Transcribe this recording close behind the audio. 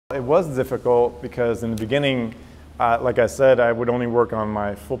It was difficult because in the beginning, like I said, I would only work on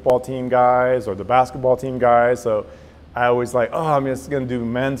my football team guys or the basketball team guys. So I always like, oh, I'm just going to do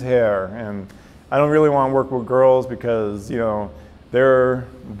men's hair. And I don't really want to work with girls because, you know, they're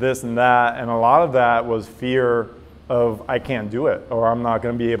this and that. And a lot of that was fear of I can't do it or I'm not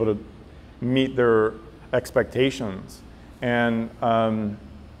going to be able to meet their expectations. And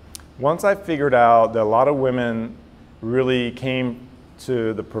once I figured out that a lot of women really came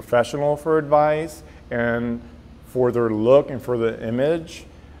to the professional for advice and for their look and for the image,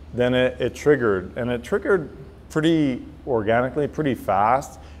 then it triggered. And it triggered pretty organically, pretty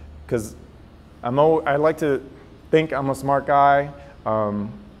fast, because I like to think I'm a smart guy,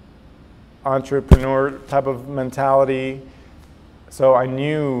 entrepreneur type of mentality. So I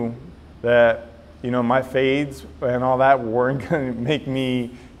knew that, you know, my fades and all that weren't going to make me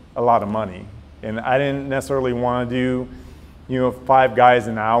a lot of money. And I didn't necessarily want to do, you know, 5 guys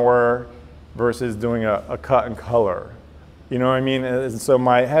an hour versus doing a cut and color. You know what I mean? And so in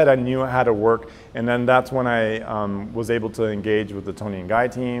my head, I knew how to work. And then that's when I was able to engage with the Tony and Guy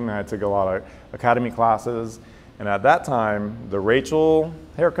team. And I took a lot of academy classes. And at that time, the Rachel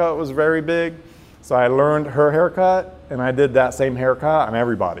haircut was very big. So I learned her haircut, and I did that same haircut on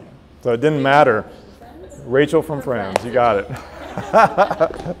everybody. So it didn't matter. Rachel from Friends, you got it.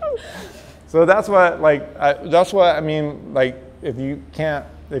 So that's what, like, that's what I mean, like, if you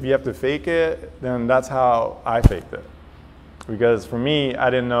have to fake it, then that's how I faked it. Because for me, I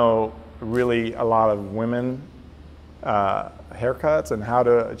didn't know really a lot of women haircuts and how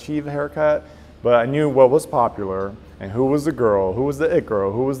to achieve a haircut, but I knew what was popular and who was the girl, who was the it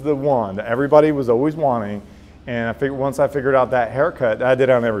girl, who was the one that everybody was always wanting. And I figured once I figured out that haircut, I did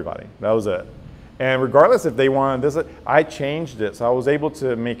it on everybody. That was it. And regardless if they wanted this, I changed it. So I was able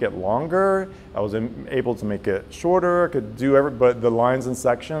to make it longer. I was able to make it shorter. I could do but the lines and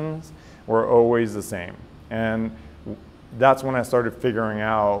sections were always the same. And that's when I started figuring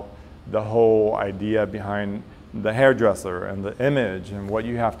out the whole idea behind the hairdresser and the image and what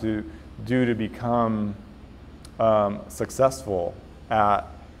you have to do to become successful at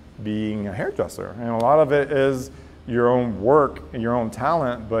being a hairdresser. And a lot of it is your own work and your own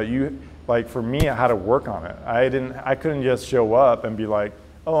talent, but like for me, I had to work on it. I couldn't just show up and be like,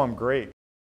 oh, I'm great.